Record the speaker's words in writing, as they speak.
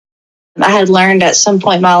I had learned at some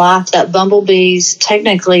point in my life that bumblebees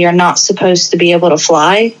technically are not supposed to be able to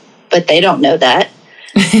fly, but they don't know that.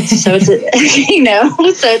 So it's,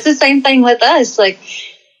 so it's the same thing with us. Like,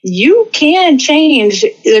 you can change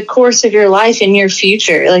the course of your life and your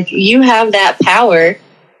future. Like, you have that power.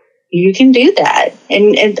 You can do that.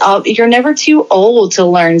 And you're never too old to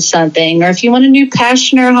learn something. Or if you want a new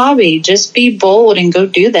passion or hobby, just be bold and go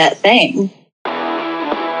do that thing.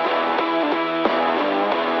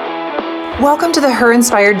 Welcome to the Her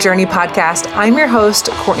Inspired Journey podcast. I'm your host,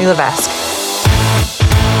 Courtney Levesque.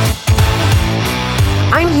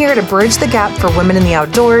 I'm here to bridge the gap for women in the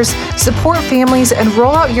outdoors, support families, and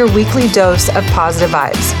roll out your weekly dose of positive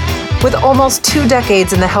vibes. With almost 2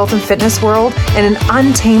 decades in the health and fitness world and an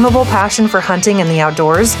untamable passion for hunting and the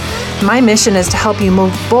outdoors, my mission is to help you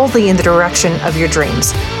move boldly in the direction of your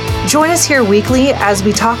dreams. Join us here weekly as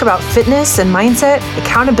we talk about fitness and mindset,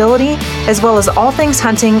 accountability, as well as all things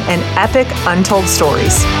hunting and epic untold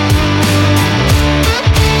stories.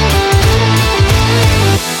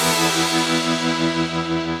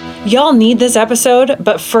 Y'all need this episode,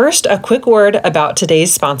 but first, a quick word about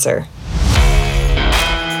today's sponsor.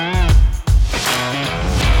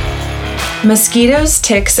 Mosquitoes,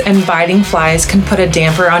 ticks, and biting flies can put a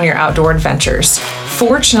damper on your outdoor adventures.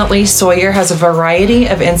 Fortunately, Sawyer has a variety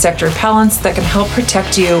of insect repellents that can help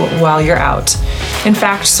protect you while you're out. In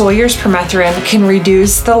fact, Sawyer's permethrin can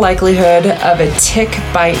reduce the likelihood of a tick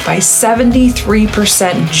bite by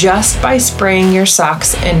 73% just by spraying your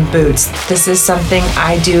socks and boots. This is something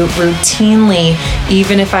I do routinely,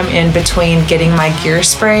 even if I'm in between getting my gear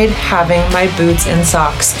sprayed. Having my boots and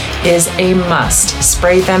socks is a must.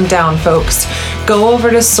 Spray them down, folks. Go over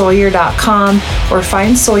to Sawyer.com or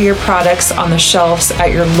find Sawyer products on the shelves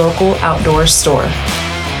at your local outdoor store.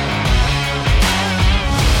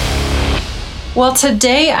 Well,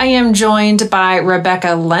 today I am joined by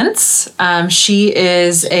Rebecca Lentz. She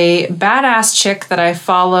is a badass chick that I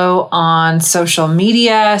follow on social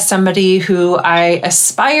media, somebody who I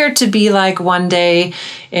aspire to be like one day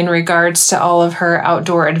in regards to all of her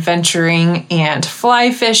outdoor adventuring and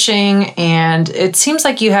fly fishing. And it seems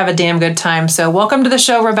like you have a damn good time. So welcome to the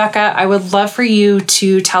show, Rebecca. I would love for you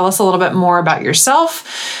to tell us a little bit more about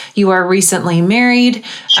yourself. You are recently married,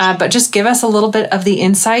 but just give us a little bit of the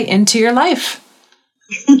insight into your life.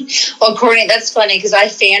 Well, Courtney, that's funny because I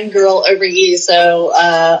fangirl over you. So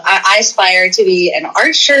I aspire to be an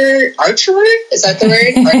archer. Archerer? Is that the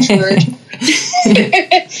word? Archerer.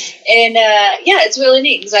 And it's really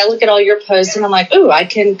neat because I look at all your posts and I'm like, ooh, I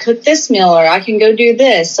can cook this meal or I can go do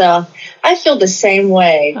this. So I feel the same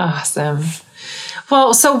way. Awesome.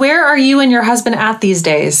 Well, so where are you and your husband at these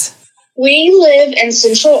days? We live in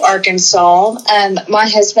Central Arkansas. My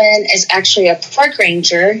husband is actually a park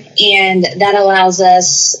ranger, and that allows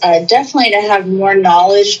us definitely to have more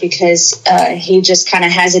knowledge because he just kind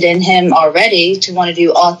of has it in him already to want to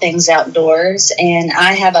do all things outdoors. And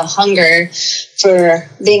I have a hunger for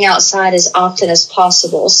being outside as often as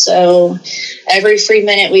possible. So every free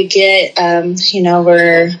minute we get,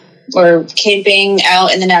 we're camping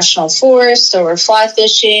out in the national forest, or we're fly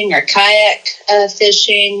fishing or kayak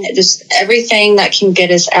fishing, just everything that can get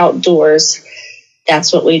us outdoors.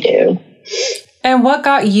 That's what we do. And what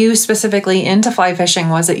got you specifically into fly fishing?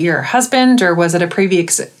 Was it your husband or was it a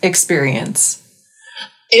previous experience?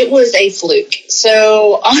 It was a fluke.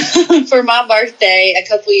 So for my birthday a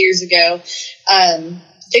couple years ago, I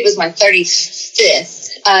think it was my 35th.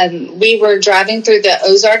 We were driving through the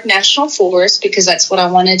Ozark National Forest because that's what I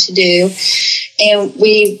wanted to do. And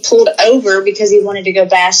we pulled over because he wanted to go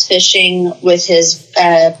bass fishing with his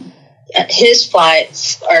fly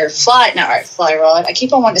rod. I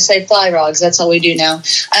keep on wanting to say fly rod because that's all we do now.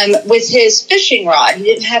 With his fishing rod. He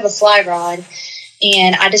didn't have a fly rod.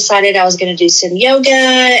 And I decided I was going to do some yoga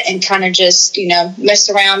and kind of just,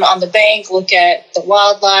 mess around on the bank, look at the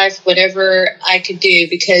wildlife, whatever I could do,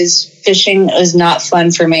 because fishing is not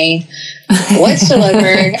fun for me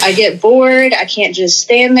whatsoever. I get bored. I can't just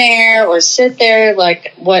stand there or sit there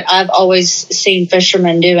like what I've always seen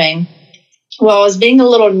fishermen doing. Well, I was being a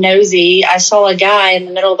little nosy. I saw a guy in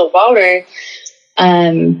the middle of the water,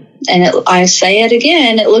 I say it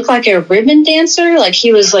again, it looked like a ribbon dancer. Like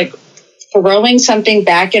he was like throwing something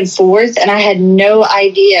back and forth, and I had no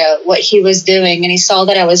idea what he was doing, and he saw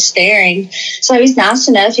that I was staring. So he was nice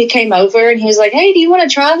enough. He came over and he was like, hey, do you want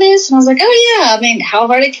to try this? And I was like, oh yeah, I mean, how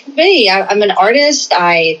hard it could be. I'm an artist.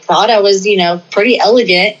 I thought I was, pretty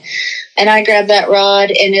elegant. And I grabbed that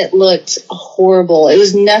rod and it looked horrible. It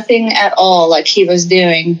was nothing at all like he was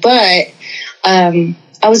doing. But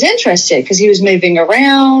I was interested because he was moving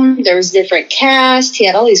around. There was different casts. He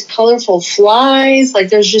had all these colorful flies. Like,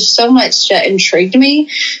 there's just so much that intrigued me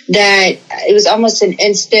that it was almost an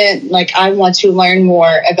instant, like, I want to learn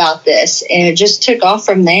more about this. And it just took off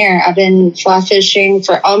from there. I've been fly fishing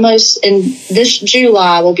for almost, in this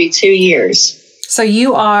July will be 2 years. So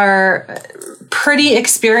you are pretty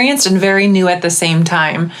experienced and very new at the same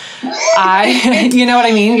time. You know what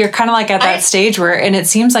I mean? You're kind of like at that stage where, and it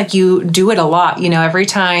seems like you do it a lot, you know, every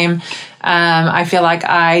time. I feel like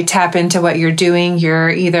I tap into what you're doing. You're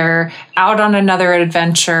either out on another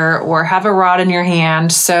adventure or have a rod in your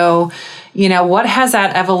hand. So, you know, what has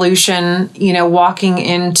that evolution, you know, walking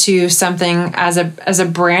into something as a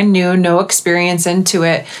brand new, no experience into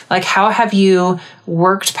it? Like, how have you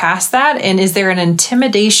worked past that? And is there an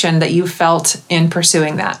intimidation that you felt in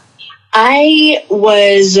pursuing that? I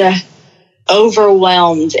was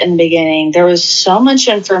overwhelmed in the beginning. There was so much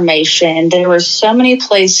information. There were so many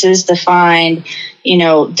places to find, you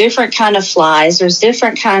know, different kind of flies. There's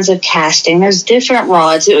different kinds of casting. There's different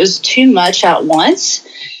rods. It was too much at once.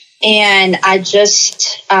 And I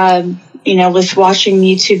just, you know, was watching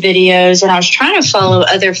YouTube videos and I was trying to follow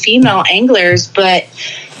other female anglers, but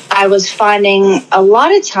I was finding a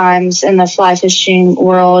lot of times in the fly fishing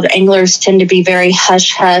world, anglers tend to be very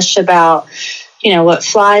hush-hush about, you know, what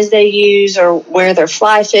flies they use or where they're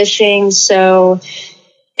fly fishing. So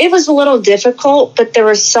it was a little difficult, but there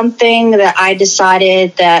was something that I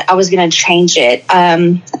decided that I was going to change it.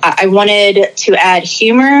 I wanted to add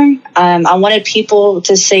humor. I wanted people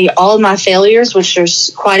to see all of my failures, which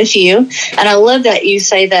there's quite a few. And I love that you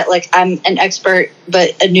say that, like, I'm an expert, but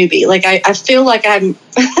a newbie. Like, I feel like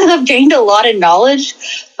I've gained a lot of knowledge,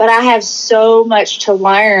 but I have so much to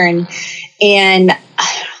learn. And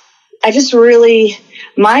I just really,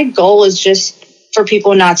 my goal is just for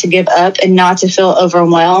people not to give up and not to feel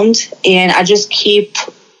overwhelmed. And I just keep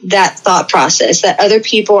that thought process that other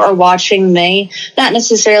people are watching me, not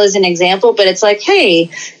necessarily as an example, but it's like, hey,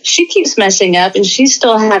 she keeps messing up and she's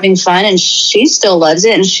still having fun and she still loves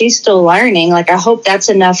it and she's still learning. Like, I hope that's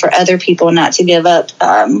enough for other people not to give up,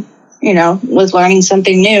 you know, with learning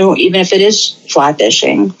something new, even if it is fly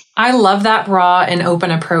fishing. I love that raw and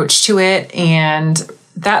open approach to it. And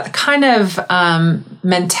that kind of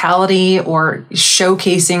mentality or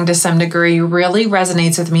showcasing to some degree really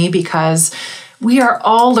resonates with me because we are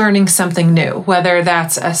all learning something new, whether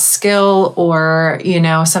that's a skill or, you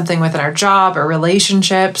know, something within our job or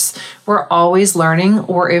relationships. We're always learning,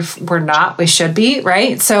 or if we're not, we should be,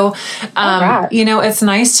 right? So, you know, it's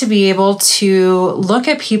nice to be able to look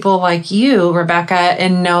at people like you, Rebecca,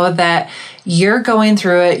 and know that you're going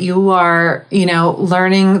through it. You are, you know,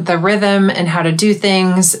 learning the rhythm and how to do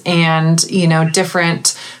things and, you know,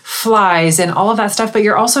 different flies and all of that stuff. But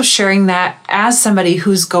you're also sharing that as somebody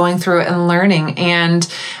who's going through it and learning.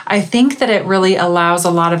 And I think that it really allows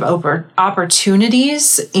a lot of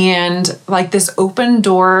opportunities and like this open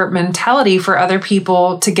door mentality for other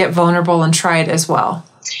people to get vulnerable and try it as well.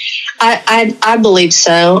 I believe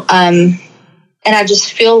so. And I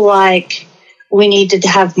just feel like we need to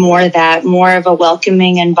have more of that, more of a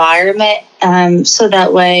welcoming environment. So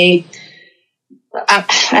that way,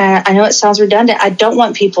 I know it sounds redundant. I don't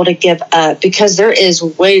want people to give up because there is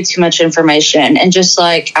way too much information. And just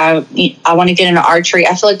like I want to get into archery,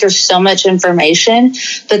 I feel like there's so much information,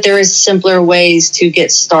 but there is simpler ways to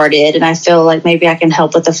get started. And I feel like maybe I can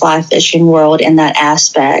help with the fly fishing world in that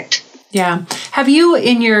aspect. Yeah. Have you,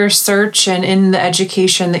 in your search and in the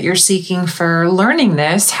education that you're seeking for learning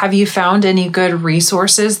this, have you found any good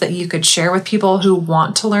resources that you could share with people who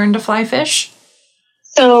want to learn to fly fish?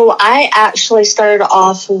 So I actually started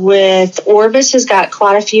off with Orvis has got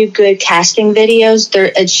quite a few good casting videos.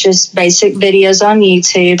 It's just basic videos on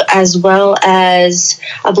YouTube, as well as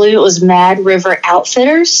I believe it was Mad River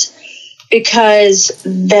Outfitters, because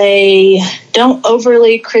they don't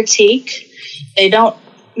overly critique. They don't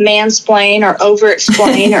mansplain or over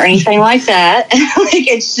explain or anything like that. Like,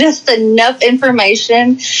 it's just enough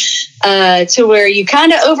information to where you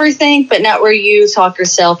kind of overthink, but not where you talk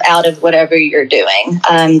yourself out of whatever you're doing.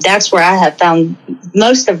 That's where I have found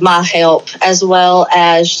most of my help, as well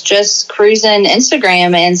as just cruising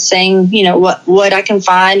Instagram and seeing, you know, what I can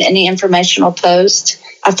find, any informational post.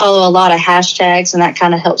 I follow a lot of hashtags, and that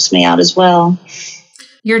kind of helps me out as well.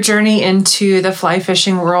 Your journey into the fly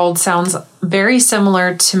fishing world sounds very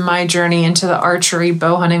similar to my journey into the archery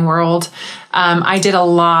bow hunting world. I did a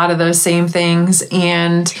lot of those same things,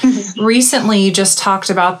 and recently just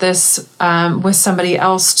talked about this with somebody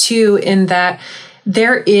else too, in that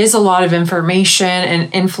there is a lot of information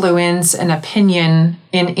and influence and opinion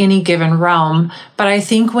in any given realm. But I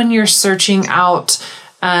think when you're searching out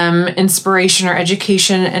inspiration or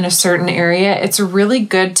education in a certain area, it's really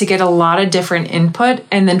good to get a lot of different input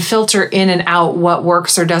and then filter in and out what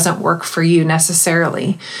works or doesn't work for you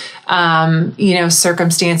necessarily.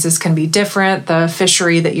 Circumstances can be different. The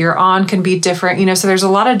fishery that you're on can be different, so there's a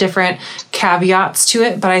lot of different caveats to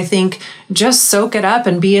it, but I think just soak it up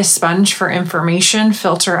and be a sponge for information,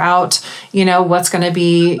 filter out, what's going to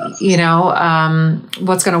be,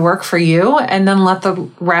 what's going to work for you, and then let the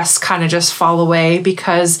rest kind of just fall away,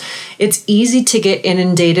 because it's easy to get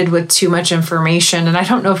inundated with too much information. And I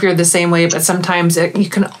don't know if you're the same way, but sometimes you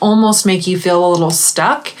can almost make you feel a little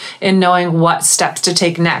stuck in knowing what steps to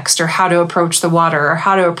take next, or how to approach the water, or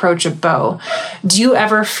how to approach a bow. Do you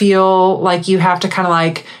ever feel like you have to kind of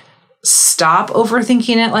like stop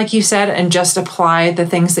overthinking it, like you said, and just apply the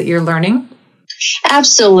things that you're learning?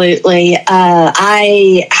 Absolutely.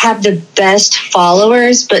 I have the best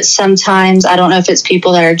followers, but sometimes I don't know if it's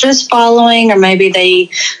people that are just following or maybe they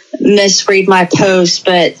misread my post,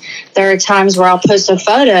 but there are times where I'll post a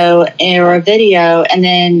photo or a video and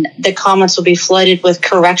then the comments will be flooded with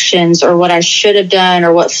corrections or what I should have done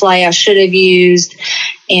or what fly I should have used.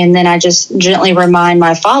 And then I just gently remind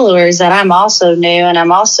my followers that I'm also new and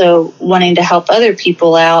I'm also wanting to help other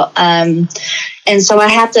people out. And so I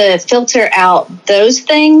have to filter out those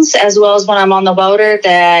things, as well as when I'm on the water,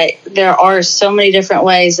 that there are so many different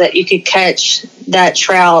ways that you could catch that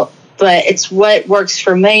trout, but it's what works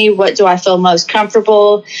for me. What do I feel most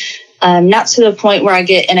comfortable? Not to the point where I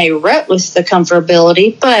get in a rut with the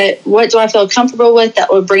comfortability, but what do I feel comfortable with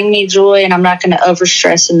that would bring me joy and I'm not going to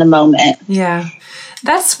overstress in the moment? Yeah.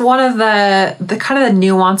 That's one of the kind of the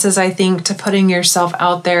nuances, I think, to putting yourself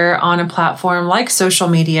out there on a platform like social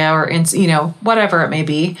media or, whatever it may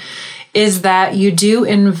be, is that you do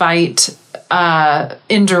invite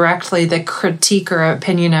indirectly the critique or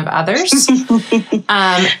opinion of others.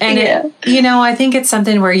 I think it's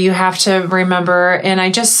something where you have to remember, and I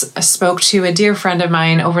just spoke to a dear friend of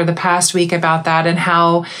mine over the past week about that and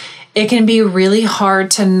how it can be really hard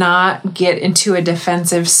to not get into a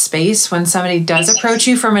defensive space when somebody does approach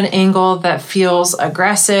you from an angle that feels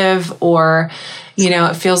aggressive or,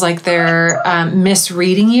 it feels like they're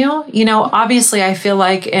misreading you. Obviously I feel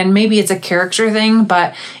like, and maybe it's a character thing,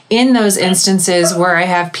 but in those instances where I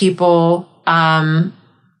have people,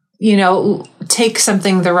 take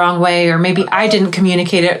something the wrong way, or maybe I didn't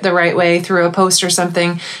communicate it the right way through a post or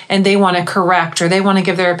something, and they want to correct or they want to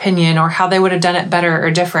give their opinion or how they would have done it better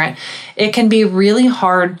or different. It can be really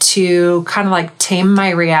hard to kind of like tame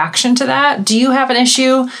my reaction to that. Do you have an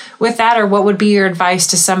issue with that, or what would be your advice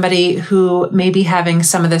to somebody who may be having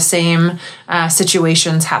some of the same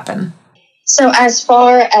situations happen? So as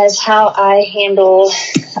far as how I handle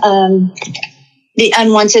the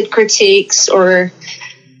unwanted critiques or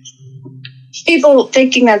people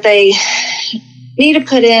thinking that they need to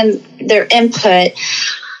put in their input,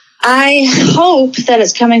 I hope that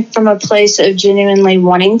it's coming from a place of genuinely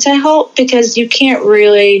wanting to help, because you can't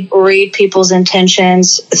really read people's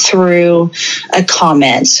intentions through a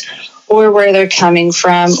comment or where they're coming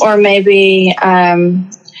from, or maybe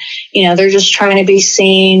they're just trying to be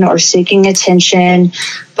seen or seeking attention.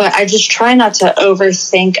 But I just try not to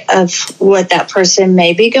overthink of what that person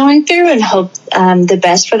may be going through and hope the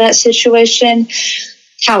best for that situation.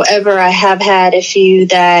 However, I have had a few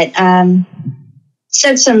that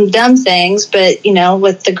said some dumb things, but,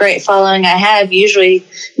 with the great following I have, usually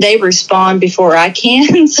they respond before I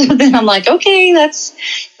can. So then I'm like, okay, that's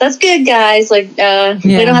good, guys. Like, we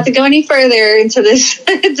don't have to go any further into this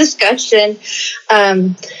discussion.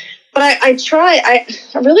 But I try, I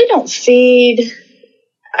really don't feed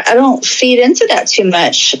into that too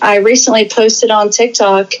much. I recently posted on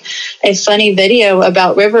TikTok a funny video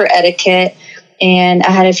about river etiquette, and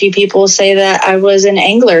I had a few people say that I was an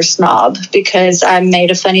angler snob because I made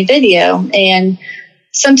a funny video. And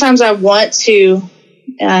sometimes I want to,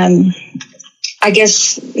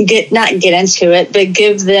 not get into it, but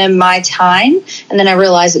give them my time. And then I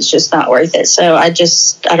realize it's just not worth it. So I leave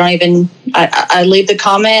the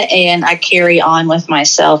comment and I carry on with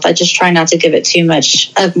myself. I just try not to give it too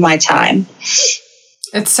much of my time.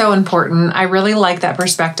 It's so important. I really like that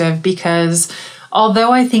perspective, because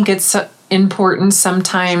although I think it's important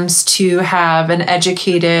sometimes to have an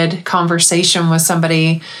educated conversation with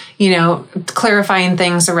somebody, clarifying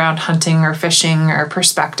things around hunting or fishing or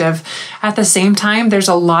perspective. At the same time, there's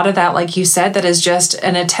a lot of that, like you said, that is just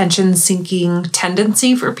an attention-seeking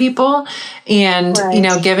tendency for people. And,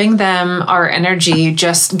 Right. giving them our energy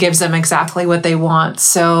just gives them exactly what they want.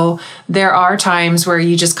 So there are times where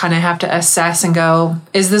you just kind of have to assess and go,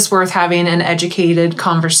 is this worth having an educated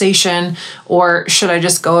conversation, or should I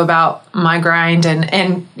just go about my grind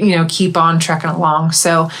and keep on trekking along?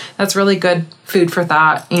 So that's really good food for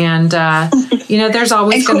thought. And, there's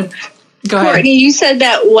always going to go ahead. Courtney, you said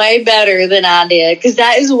that way better than I did, because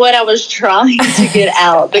that is what I was trying to get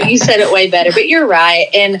out. But you said it way better. But you're right,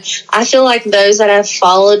 and I feel like those that have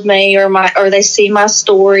followed me or they see my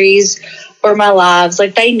stories or my lives,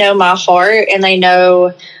 like they know my heart and they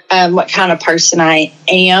know what kind of person I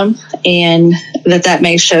am, and that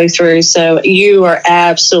may show through. So you are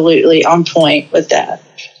absolutely on point with that.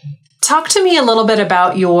 Talk to me a little bit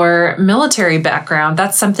about your military background.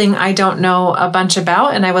 That's something I don't know a bunch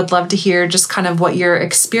about, and I would love to hear just kind of what your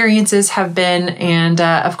experiences have been. And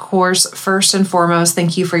of course, first and foremost,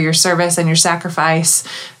 thank you for your service and your sacrifice.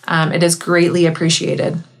 It is greatly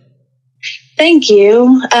appreciated. Thank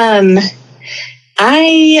you. The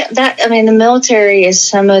military is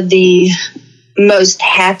some of the most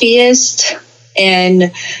happiest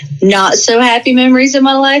and not so happy memories of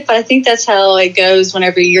my life. But I think that's how it goes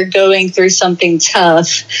whenever you're going through something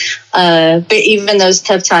tough. But even those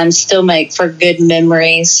tough times still make for good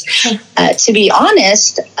memories. To be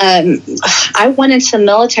honest, I went into the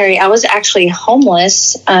military. I was actually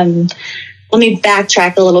homeless. Let me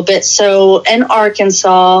backtrack a little bit. So in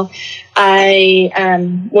Arkansas, I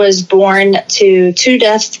was born to two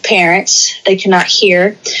deaf parents. They cannot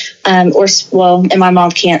hear, and my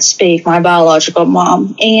mom can't speak, my biological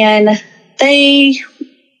mom. And they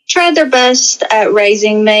tried their best at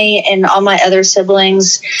raising me and all my other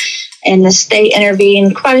siblings. And the state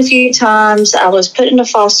intervened quite a few times. I was put into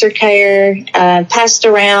foster care, passed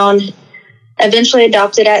around, eventually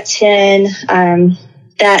adopted at 10.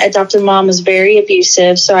 That adopted mom was very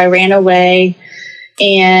abusive, so I ran away.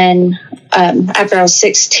 And after I was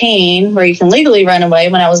 16, where you can legally run away,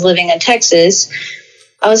 when I was living in Texas,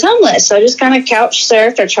 I was homeless. So I just kind of couch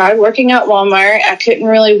surfed. I tried working at Walmart. I couldn't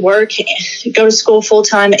really work, go to school full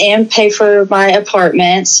time, and pay for my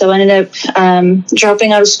apartment. So I ended up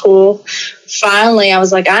dropping out of school. Finally, I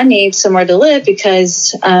was like, I need somewhere to live,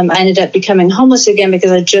 because I ended up becoming homeless again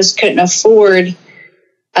because I just couldn't afford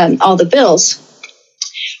all the bills.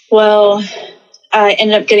 Well, I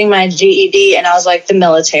ended up getting my GED, and I was like, the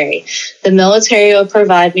military. The military will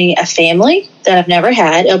provide me a family that I've never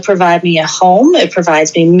had. It'll provide me a home. It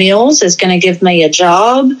provides me meals. It's going to give me a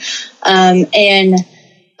job and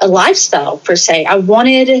a lifestyle, per se. I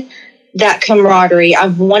wanted that camaraderie. I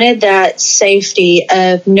wanted that safety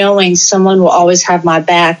of knowing someone will always have my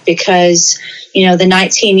back, because, the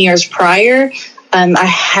 19 years prior, I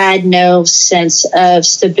had no sense of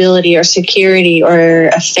stability or security or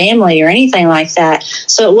a family or anything like that.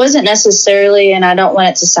 So it wasn't necessarily, and I don't want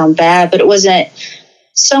it to sound bad, but it wasn't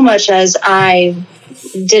so much as I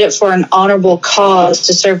did it for an honorable cause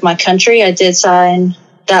to serve my country. I did sign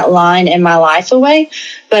that line in my life away,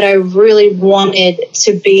 but I really wanted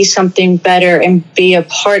to be something better and be a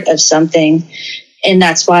part of something. And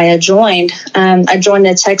that's why I joined. I joined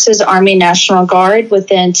the Texas Army National Guard with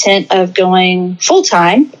the intent of going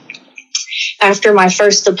full-time. After my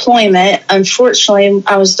first deployment, unfortunately,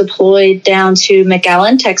 I was deployed down to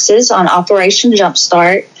McAllen, Texas on Operation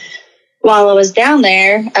Jumpstart. While I was down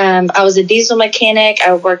there, I was a diesel mechanic.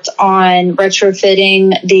 I worked on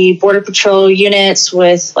retrofitting the Border Patrol units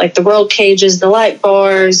with like the roll cages, the light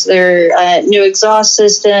bars, their new exhaust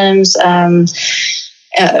systems,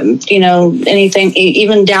 anything,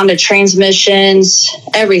 even down to transmissions,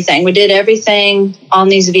 everything. We did everything on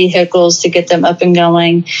these vehicles to get them up and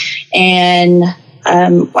going. And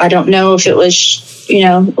I don't know if it was,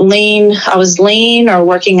 lean. I was lean or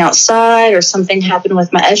working outside, or something happened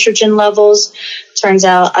with my estrogen levels. Turns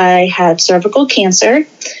out I had cervical cancer.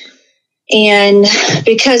 And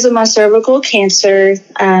because of my cervical cancer,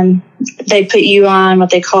 they put you on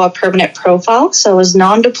what they call a permanent profile. So I was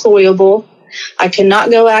non-deployable. I could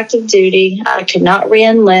not go active duty. I could not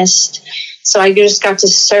re-enlist. So I just got to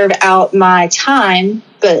serve out my time.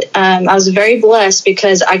 But I was very blessed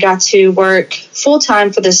because I got to work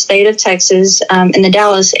full-time for the state of Texas in the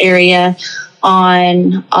Dallas area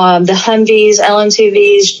on the Humvees,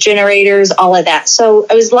 LMTVs, generators, all of that. So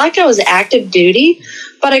it was like I was active duty,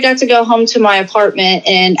 but I got to go home to my apartment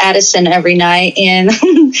in Addison every night and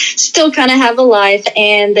still kind of have a life.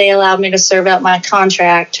 And they allowed me to serve out my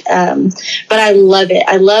contract. But I love it.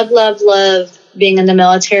 I love being in the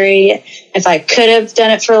military. If I could have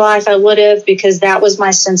done it for life, I would have, because that was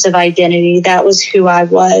my sense of identity. That was who I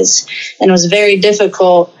was. And it was very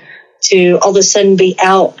difficult to all of a sudden be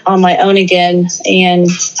out on my own again and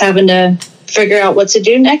having to figure out what to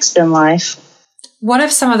do next in life. What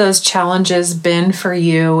have some of those challenges been for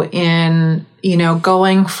you in,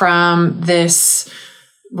 going from this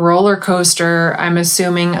roller coaster, I'm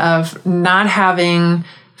assuming, of not having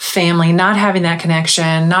family, not having that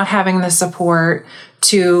connection, not having the support,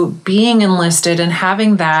 to being enlisted and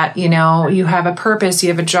having that, you have a purpose, you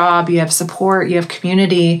have a job, you have support, you have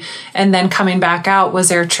community, and then coming back out? Was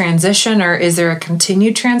there a transition, or is there a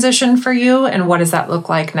continued transition for you? And what does that look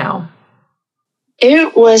like now?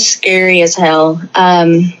 It was scary as hell,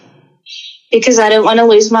 because I didn't want to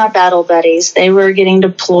lose my battle buddies. They were getting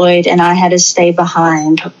deployed and I had to stay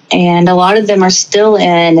behind. And a lot of them are still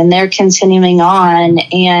in and they're continuing on.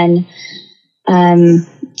 And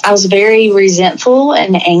I was very resentful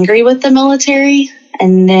and angry with the military.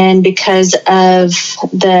 And then because of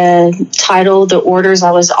the title, the orders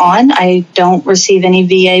I was on, I don't receive any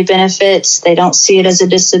VA benefits. They don't see it as a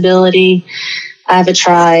disability. I've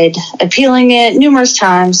tried appealing it numerous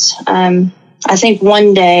times. I think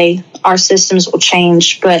one day our systems will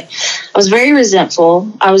change, but I was very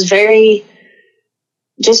resentful.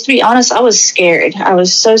 Just to be honest, I was scared. I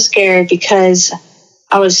was so scared because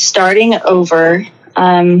I was starting over.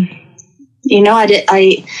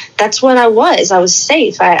 That's what I was. I was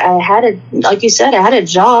safe. I had like you said, I had a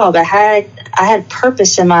job. I had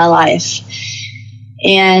purpose in my life,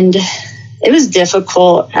 and it was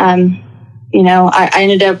difficult. I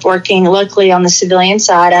ended up working, luckily, on the civilian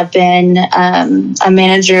side. I've been a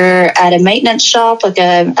manager at a maintenance shop.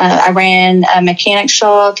 I ran a mechanic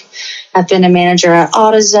shop. I've been a manager at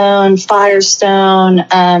AutoZone, Firestone,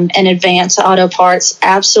 and Advanced Auto Parts.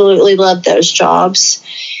 Absolutely loved those jobs.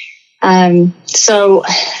 So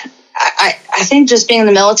I think just being in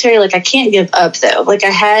the military, I can't give up, though. I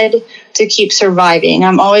had to keep surviving.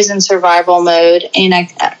 I'm always in survival mode. And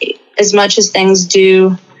as much as things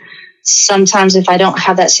do, sometimes if I don't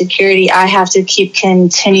have that security, I have to keep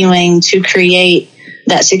continuing to create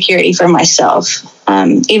that security for myself.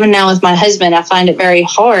 Even now with my husband, I find it very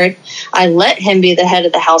hard. I let him be the head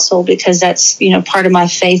of the household because that's, part of my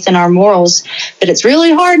faith and our morals. But it's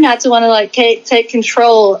really hard not to want to take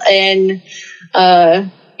control. And, I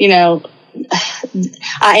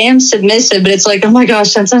am submissive, but it's oh my gosh,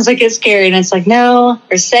 sometimes I get scared. And it's no,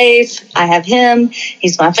 we're safe. I have him.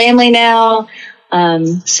 He's my family now.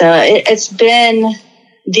 So it's been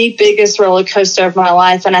the biggest roller coaster of my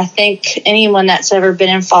life. And I think anyone that's ever been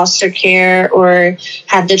in foster care or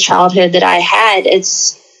had the childhood that I had,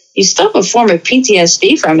 you still have a form of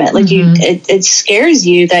PTSD from it. It scares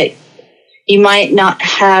you that you might not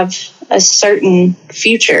have a certain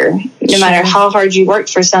future, no matter how hard you work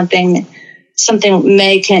for something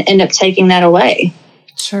can end up taking that away.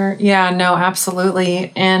 Sure. Yeah, no,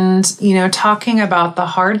 absolutely. And, talking about the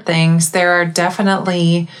hard things, there are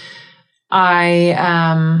definitely,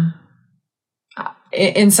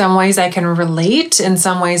 in some ways I can relate, in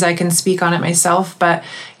some ways I can speak on it myself, but,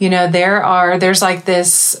 there's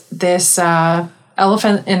this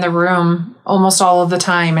elephant in the room almost all of the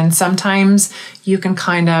time. And sometimes you can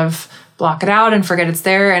kind of block it out and forget it's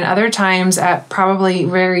there. And other times, at probably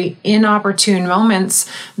very inopportune moments,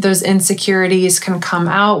 those insecurities can come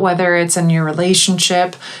out, whether it's in your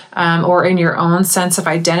relationship or in your own sense of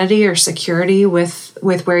identity or security with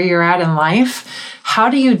where you're at in life.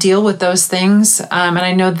 How do you deal with those things? And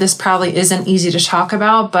I know this probably isn't easy to talk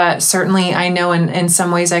about, but certainly I know in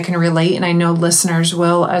some ways I can relate, and I know listeners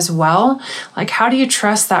will as well. How do you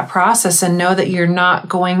trust that process and know that you're not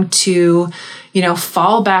going to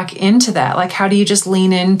fall back into that? How do you just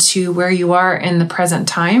lean into where you are in the present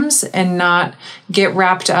times and not get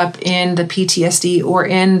wrapped up in the PTSD or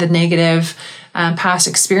in the negative past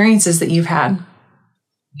experiences that you've had?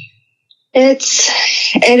 It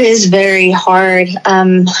is very hard.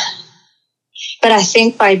 But I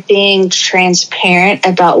think by being transparent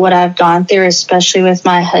about what I've gone through, especially with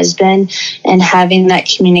my husband, and having that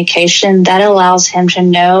communication, that allows him to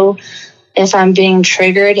know if I'm being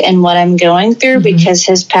triggered in what I'm going through, because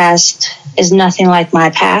his past is nothing like my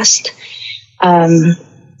past.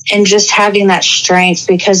 And just having that strength,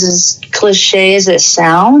 because as cliche as it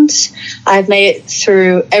sounds, I've made it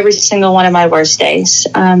through every single one of my worst days.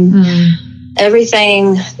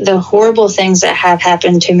 Everything, the horrible things that have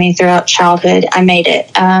happened to me throughout childhood, I made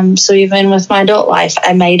it. So even with my adult life,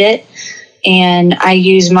 I made it. And I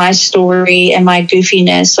use my story and my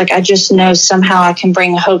goofiness. I just know somehow I can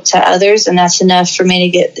bring hope to others, and that's enough for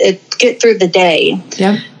me to get through the day.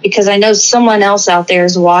 Yeah. Because I know someone else out there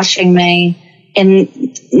is watching me and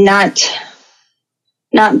not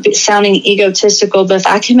sounding egotistical, but if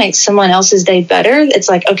I can make someone else's day better, it's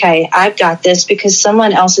like, okay, I've got this because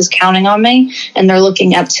someone else is counting on me and they're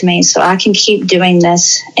looking up to me, so I can keep doing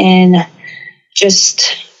this. And just,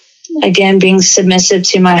 again, being submissive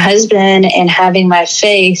to my husband and having my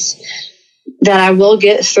faith that I will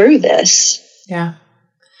get through this. Yeah.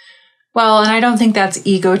 Well, and I don't think that's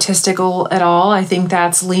egotistical at all. I think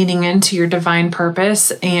that's leaning into your divine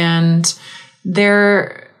purpose. And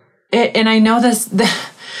and I know this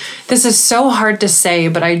is so hard to say,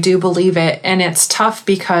 but I do believe it. And it's tough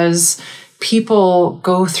because people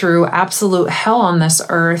go through absolute hell on this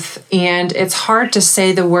earth. And it's hard to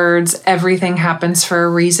say the words, everything happens for a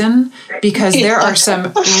reason, because there are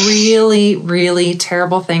some really, really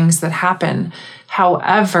terrible things that happen.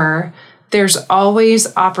 However, there's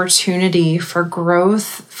always opportunity for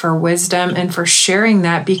growth, for wisdom, and for sharing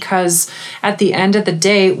that, because at the end of the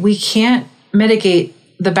day, we can't mitigate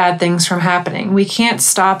the bad things from happening. We can't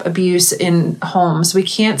stop abuse in homes. We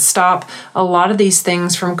can't stop a lot of these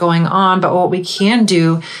things from going on. But what we can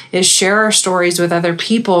do is share our stories with other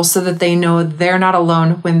people so that they know they're not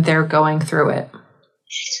alone when they're going through it.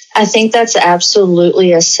 I think that's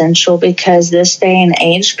absolutely essential, because this day and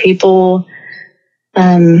age, people,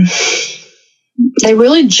 they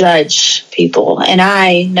really judge people. And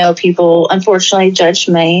I know people, unfortunately, judge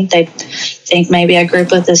me. They think maybe I grew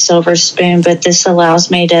up with a silver spoon, but this allows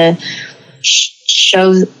me to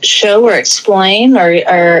show or explain or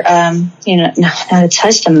not a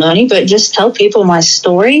testimony, but just tell people my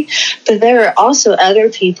story. But there are also other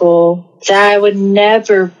people that I would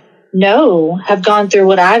never know have gone through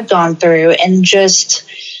what I've gone through, and just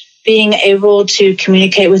being able to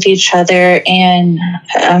communicate with each other. And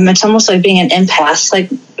it's almost like being an empath, like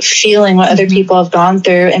feeling what other people have gone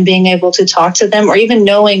through and being able to talk to them, or even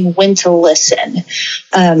knowing when to listen.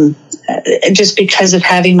 Just because of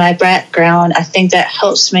having my background, I think that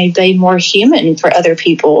helps me be more human for other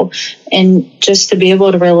people, and just to be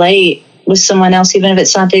able to relate with someone else, even if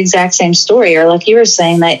it's not the exact same story, or like you were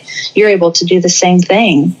saying, that you're able to do the same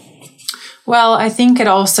thing. Well, I think it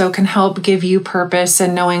also can help give you purpose,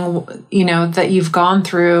 and knowing, that you've gone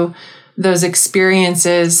through those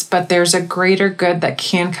experiences, but there's a greater good that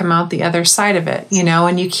can come out the other side of it,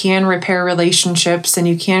 and you can repair relationships, and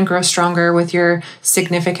you can grow stronger with your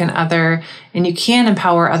significant other, and you can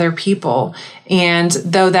empower other people. And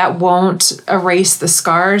though that won't erase the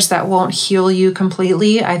scars, that won't heal you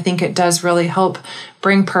completely, I think it does really help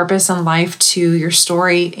bring purpose and life to your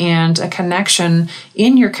story and a connection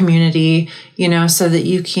in your community, so that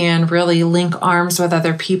you can really link arms with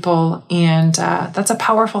other people. And that's a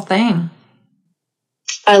powerful thing.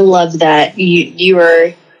 I love that. You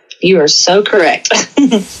are so correct.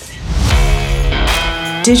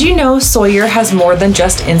 Did you know Sawyer has more than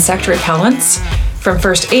just insect repellents? From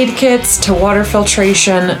first aid kits to water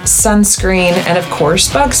filtration, sunscreen, and of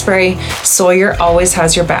course bug spray, Sawyer always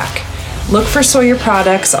has your back. Look for Sawyer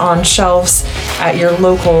products on shelves at your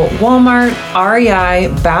local Walmart, REI,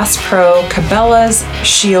 Bass Pro, Cabela's,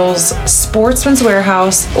 Scheels, Sportsman's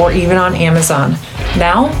Warehouse, or even on Amazon.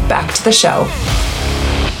 Now, back to the show.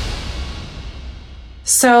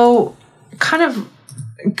 So, kind of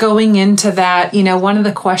going into that, one of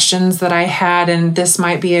the questions that I had, and this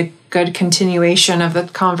might be a good continuation of the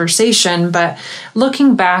conversation, but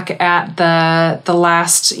looking back at the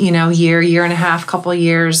last, year and a half, couple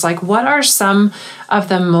years, like, what are some of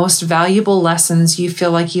the most valuable lessons you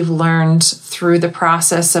feel like you've learned through the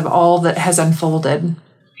process of all that has unfolded?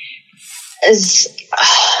 This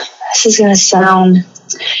is going to sound,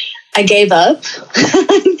 I gave up.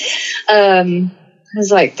 It was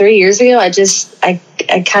like 3 years ago. I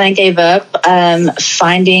kind of gave up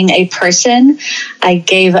finding a person. I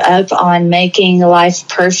gave up on making life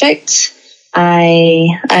perfect. I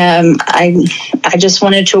just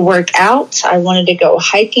wanted to work out. I wanted to go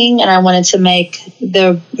hiking, and I wanted to make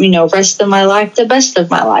the rest of my life the best of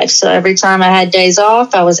my life. So every time I had days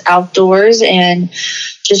off, I was outdoors and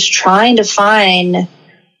just trying to find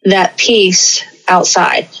that peace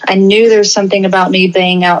outside. I knew there's something about me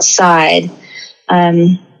being outside.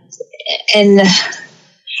 And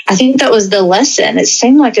I think that was the lesson. It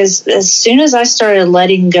seemed like as soon as I started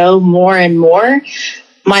letting go more and more,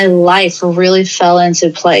 my life really fell into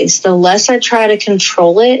place. The less I try to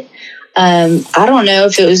control it, I don't know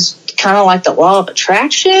if it was kind of like the law of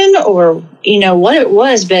attraction or, what it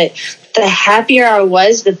was, but the happier I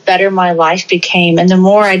was, the better my life became. And the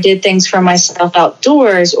more I did things for myself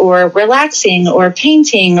outdoors or relaxing or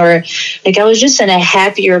painting, or like I was just in a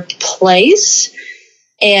happier place.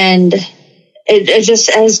 And it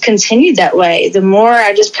just has continued that way. The more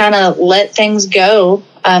I just kind of let things go,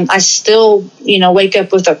 I still, wake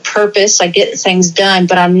up with a purpose. I get things done,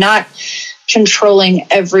 but I'm not controlling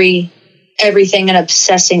everything and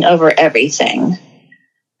obsessing over everything.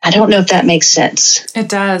 I don't know if that makes sense. It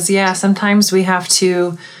does. Yeah. Sometimes we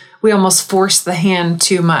almost force the hand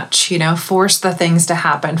too much, force the things to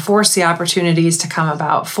happen, force the opportunities to come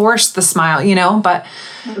about, force the smile, but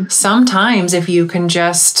sometimes if you can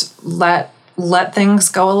just let things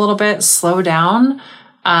go a little bit, slow down.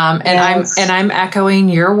 Yes. I'm echoing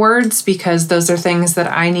your words because those are things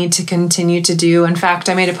that I need to continue to do. In fact,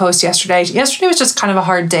 I made a post yesterday. Yesterday was just kind of a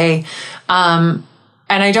hard day. And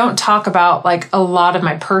I don't talk about like a lot of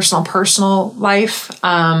my personal life.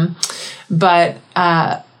 But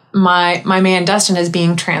my man, Dustin, is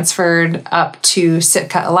being transferred up to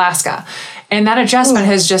Sitka, Alaska. And that adjustment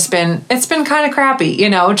has just it's been kind of crappy,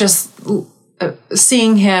 just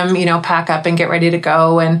seeing him, pack up and get ready to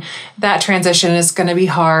go. And that transition is going to be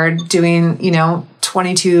hard doing,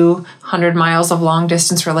 2,200 miles of long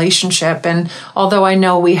distance relationship. And although I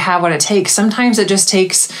know we have what it takes, sometimes it just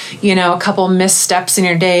takes, a couple missteps in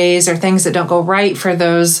your days or things that don't go right for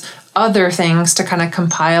those other things to kind of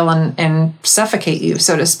compile and suffocate you,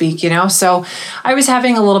 so to speak, So I was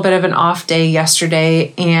having a little bit of an off day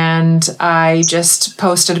yesterday, and I just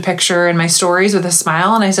posted a picture in my stories with a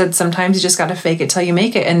smile, and I said, sometimes you just got to fake it till you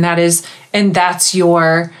make it. And that's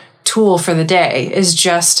your tool for the day, is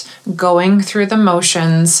just going through the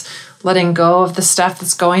motions, letting go of the stuff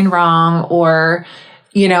that's going wrong, or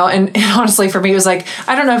and honestly for me, it was like,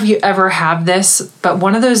 I don't know if you ever have this, but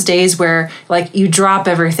one of those days where like you drop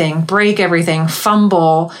everything, break everything,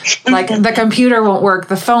 fumble, like the computer won't work,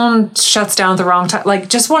 the phone shuts down at the wrong time, like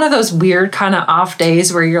just one of those weird kind of off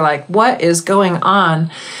days where you're like, what is going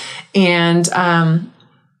on? And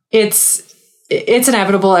it's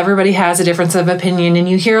inevitable. Everybody has a difference of opinion, and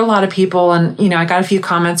you hear a lot of people, and I got a few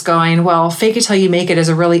comments going, well, fake it till you make it is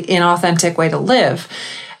a really inauthentic way to live.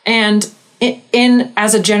 And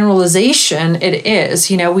as a generalization, it is,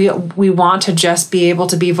 we want to just be able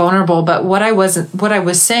to be vulnerable. But what I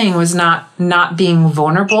was saying was not being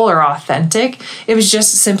vulnerable or authentic. It was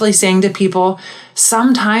just simply saying to people,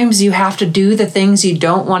 sometimes you have to do the things you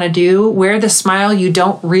don't want to do, wear the smile you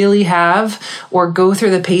don't really have, or go through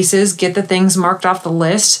the paces, get the things marked off the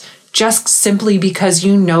list, just simply because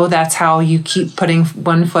that's how you keep putting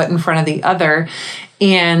one foot in front of the other.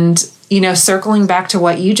 And circling back to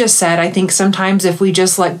what you just said, I think sometimes if we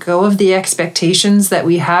just let go of the expectations that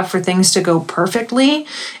we have for things to go perfectly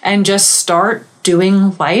and just start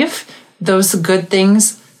doing life, those good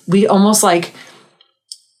things, we almost like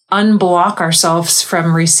unblock ourselves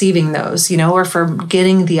from receiving those, or from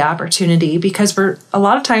getting the opportunity, because we're a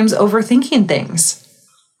lot of times overthinking things.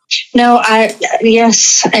 No,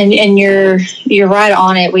 yes. And you're right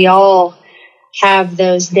on it. We all have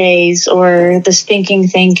those days or this thinking.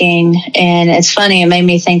 And it's funny, it made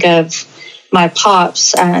me think of my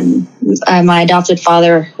pops. My adopted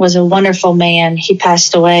father was a wonderful man. He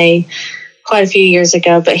passed away quite a few years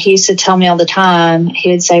ago, but he used to tell me all the time,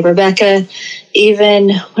 he would say, Rebecca, even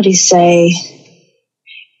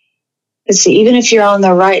if you're on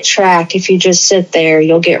the right track, if you just sit there,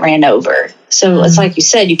 you'll get ran over. So it's like you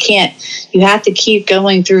said, you have to keep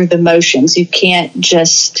going through the motions. You can't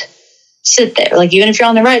just sit there. Like, even if you're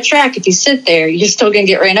on the right track, if you sit there, you're still going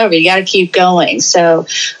to get ran over. You got to keep going. So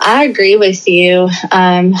I agree with you.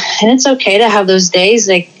 And it's okay to have those days.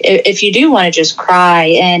 Like, if you do want to just cry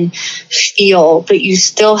and feel, but you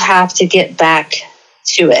still have to get back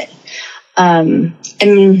to it. And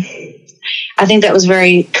I think that was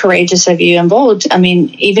very courageous of you and bold. I mean,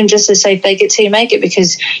 even just to say, fake it till you make it,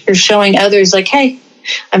 because you're showing others like, hey,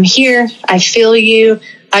 I'm here. I feel you.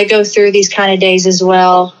 I go through these kind of days as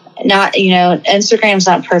well. Instagram's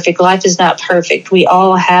not perfect. Life is not perfect. We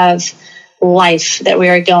all have life that we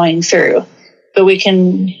are going through, but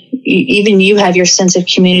even you have your sense of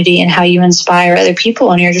community and how you inspire other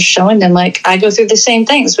people. And you're just showing them, like, I go through the same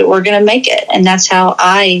things, but we're going to make it. And that's how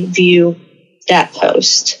I view that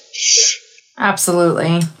post.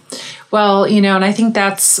 Absolutely. Well, and I think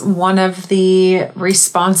that's one of the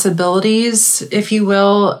responsibilities, if you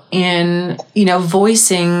will, in,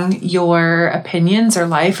 voicing your opinions or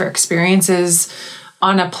life or experiences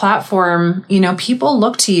on a platform. People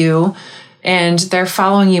look to you and they're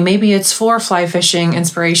following you. Maybe it's for fly fishing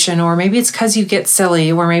inspiration, or maybe it's because you get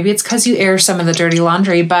silly, or maybe it's because you air some of the dirty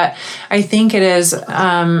laundry. But I think it is,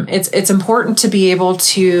 it's important to be able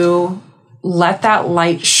to let that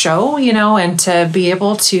light show, and to be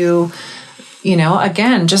able to,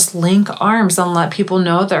 again, just link arms and let people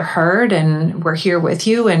know they're heard and we're here with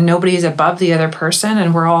you and nobody's above the other person.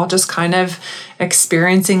 And we're all just kind of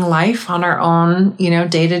experiencing life on our own,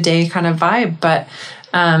 day-to-day kind of vibe. But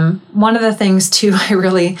One of the things too I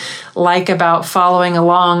really like about following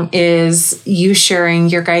along is you sharing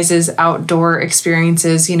your guys' outdoor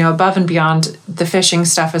experiences, above and beyond the fishing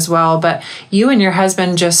stuff as well. But you and your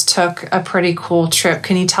husband just took a pretty cool trip.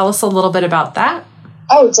 Can you tell us a little bit about that?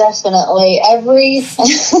 Oh, definitely. Every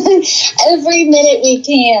minute we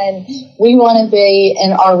can, we want to be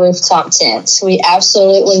in our rooftop tent. We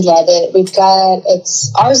absolutely love it.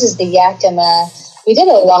 Ours is the Yakima. We did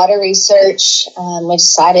a lot of research. We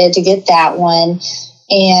decided to get that one,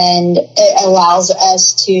 and it allows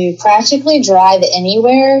us to practically drive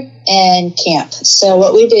anywhere and camp. So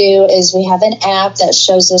what we do is we have an app that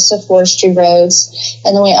shows us the forestry roads,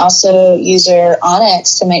 and then we also use our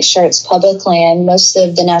Onyx to make sure it's public land. Most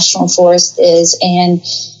of the national forest is, and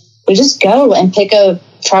we just go and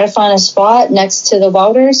try to find a spot next to the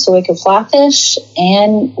water so we can fly fish,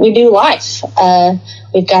 and we do life.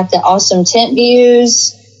 We've got the awesome tent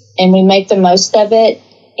views, and we make the most of it.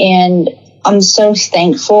 And I'm so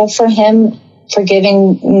thankful for him for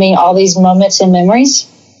giving me all these moments and memories.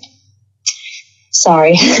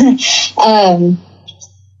 Sorry.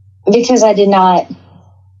 Because I didn't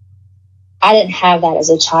have that as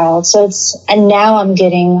a child. And now I'm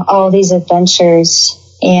getting all these adventures,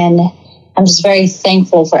 and I'm just very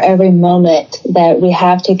thankful for every moment that we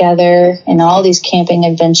have together and all these camping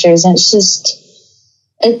adventures. And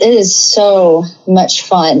it is so much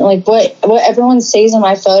fun. Like what everyone sees in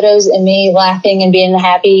my photos and me laughing and being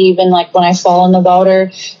happy, even like when I fall in the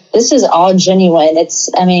water, this is all genuine.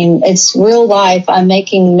 It's real life. I'm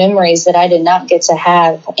making memories that I did not get to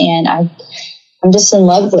have, and I'm just in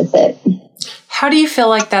love with it. How do you feel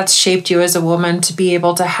like that's shaped you as a woman to be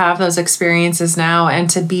able to have those experiences now and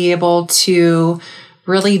to be able to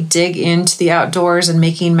really dig into the outdoors and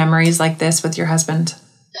making memories like this with your husband?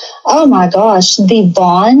 Oh my gosh, the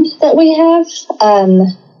bond that we have,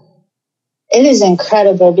 it is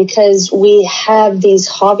incredible because we have these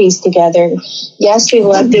hobbies together. Yes, we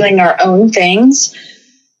love doing our own things,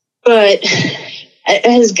 but it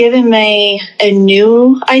has given me a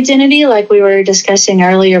new identity, like we were discussing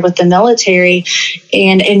earlier with the military,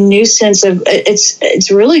 and a new sense of it's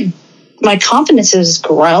really, my confidence has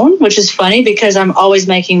grown, which is funny because I'm always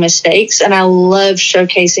making mistakes, and I love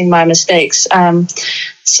showcasing my mistakes.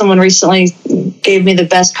 Someone recently gave me the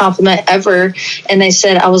best compliment ever, and they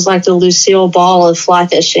said I was like the Lucille Ball of fly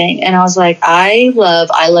fishing. And I was like, I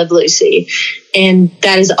love Lucy. And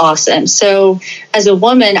that is awesome. So as a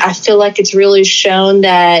woman, I feel like it's really shown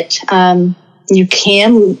that you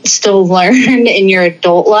can still learn in your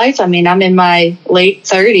adult life. I mean, I'm in my late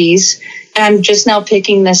 30s. I'm just now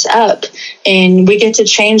picking this up, and we get to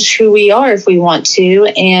change who we are if we want to.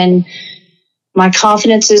 And my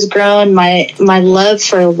confidence has grown. My love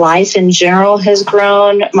for life in general has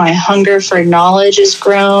grown. My hunger for knowledge has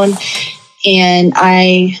grown. And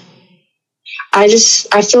I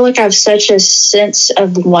feel like I have such a sense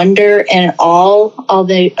of wonder and all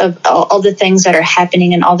the things that are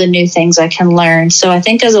happening and all the new things I can learn. So I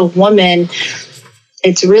think as a woman,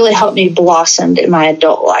 it's really helped me blossom in my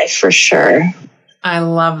adult life for sure. I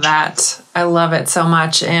love that. I love it so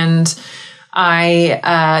much. And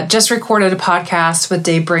I just recorded a podcast with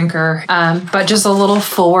Dave Brinker, but just a little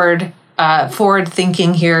forward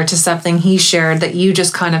thinking here to something he shared that you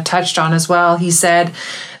just kind of touched on as well. He said,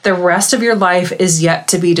 the rest of your life is yet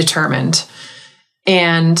to be determined.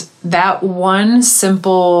 And that one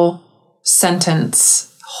simple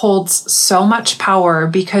sentence holds so much power,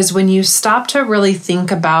 because when you stop to really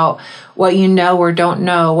think about what you know or don't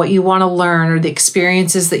know, what you want to learn, or the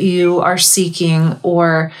experiences that you are seeking,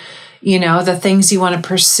 or the things you want to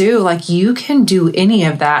pursue, like you can do any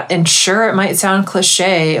of that. And sure, it might sound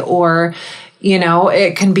cliche, or,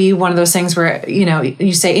 it can be one of those things where,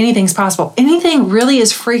 you say anything's possible. Anything really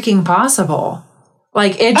is freaking possible.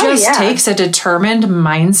 Like it just takes a determined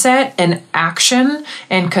mindset and action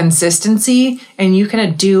and consistency, and you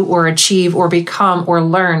can do or achieve or become or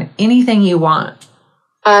learn anything you want.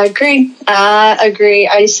 I agree.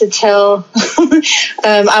 I used to tell,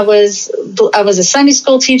 I was a Sunday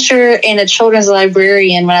school teacher and a children's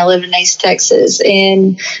librarian when I lived in East Texas.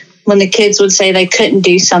 And when the kids would say they couldn't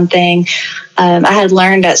do something, I had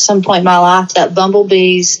learned at some point in my life that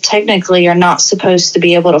bumblebees technically are not supposed to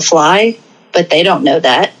be able to fly, but they don't know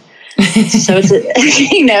that. So it's,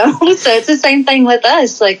 so it's the same thing with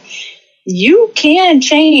us. Like, you can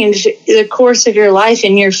change the course of your life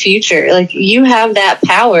and your future. Like, you have that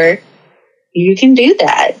power. You can do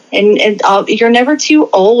that. And you're never too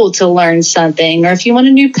old to learn something. Or if you want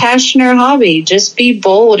a new passion or hobby, just be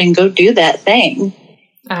bold and go do that thing.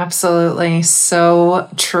 Absolutely. So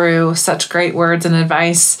true. Such great words and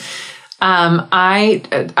advice. I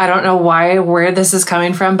don't know where this is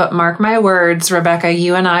coming from, but mark my words, Rebecca,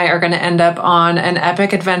 you and I are going to end up on an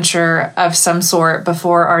epic adventure of some sort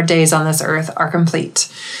before our days on this earth are complete.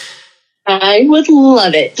 I would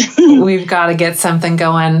love it. We've got to get something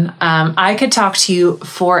going. I could talk to you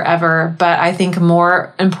forever, but I think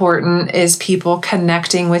more important is people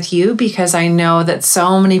connecting with you, because I know that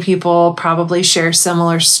so many people probably share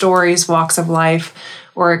similar stories, walks of life,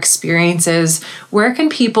 or experiences. Where can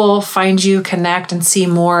people find you, connect, and see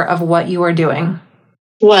more of what you are doing?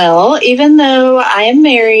 Well, even though I am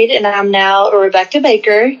married and I'm now Rebecca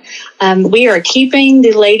Baker, we are keeping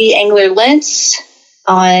the Lady Angler Lents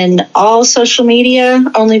on all social media,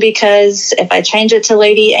 only because if I change it to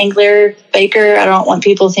Lady Angler Baker, I don't want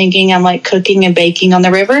people thinking I'm like cooking and baking on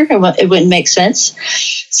the river. It wouldn't make sense.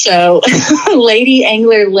 So Lady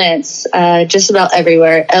Angler Lents, just about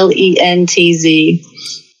everywhere, LENTZ.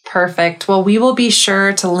 Perfect. Well, we will be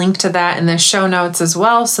sure to link to that in the show notes as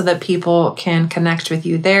well, so that people can connect with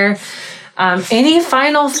you there. Any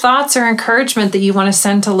final thoughts or encouragement that you want to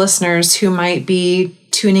send to listeners who might be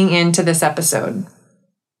tuning in to this episode?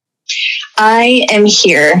 I am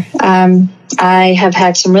here. I have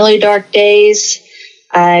had some really dark days.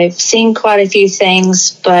 I've seen quite a few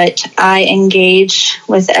things, but I engage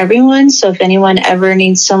with everyone. So if anyone ever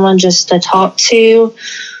needs someone just to talk to,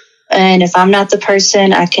 and if I'm not the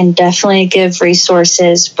person, I can definitely give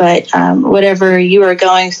resources. But whatever you are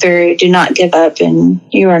going through, do not give up, and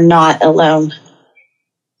you are not alone.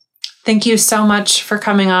 Thank you so much for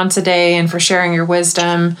coming on today and for sharing your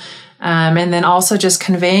wisdom. And then also just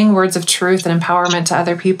conveying words of truth and empowerment to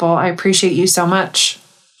other people. I appreciate you so much.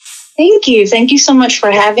 Thank you. Thank you so much for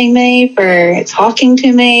having me, for talking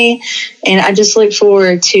to me. And I just look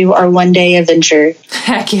forward to our one-day adventure.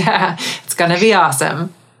 Heck yeah. It's going to be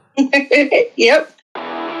awesome. Yep.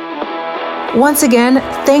 Once again,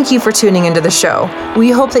 thank you for tuning into the show.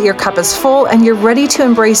 We hope that your cup is full and you're ready to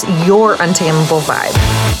embrace your untamable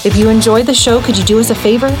vibe. If you enjoyed the show, could you do us a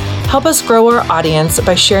favor? Help us grow our audience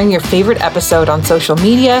by sharing your favorite episode on social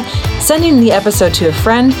media, sending the episode to a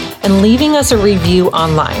friend, and leaving us a review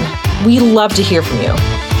online. We love to hear from you.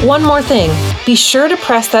 One more thing, be sure to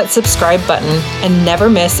press that subscribe button and never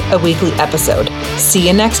miss a weekly episode. See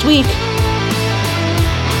you next week.